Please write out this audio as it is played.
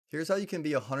Here's how you can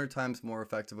be 100 times more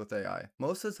effective with AI.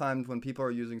 Most of the time when people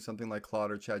are using something like Claude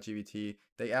or ChatGPT,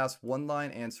 they ask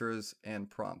one-line answers and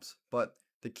prompts. But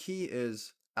the key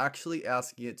is actually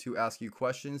asking it to ask you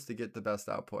questions to get the best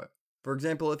output. For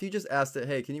example, if you just asked it,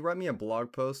 hey, can you write me a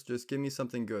blog post? Just give me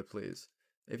something good, please.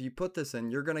 If you put this in,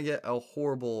 you're going to get a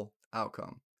horrible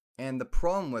outcome. And the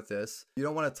problem with this, you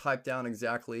don't want to type down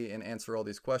exactly and answer all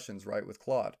these questions, right, with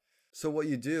Claude. So what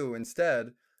you do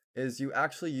instead is you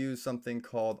actually use something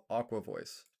called Aqua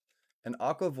Voice. And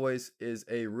Aqua Voice is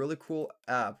a really cool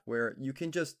app where you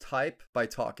can just type by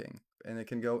talking, and it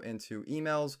can go into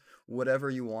emails, whatever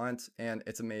you want, and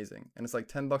it's amazing. And it's like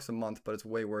 10 bucks a month, but it's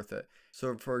way worth it.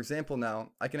 So for example, now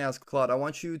I can ask Claude, I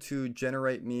want you to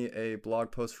generate me a blog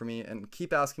post for me and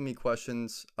keep asking me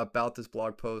questions about this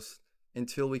blog post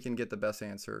until we can get the best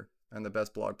answer and the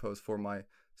best blog post for my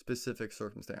specific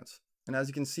circumstance. And as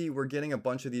you can see, we're getting a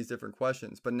bunch of these different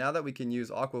questions. But now that we can use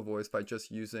Aqua Voice by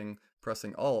just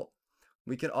pressing Alt,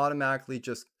 we can automatically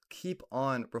just keep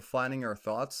on refining our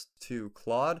thoughts to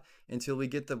Claude until we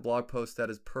get the blog post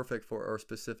that is perfect for our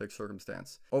specific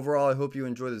circumstance. Overall, I hope you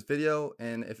enjoyed this video,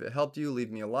 and if it helped you,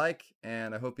 leave me a like,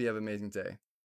 and I hope you have an amazing day.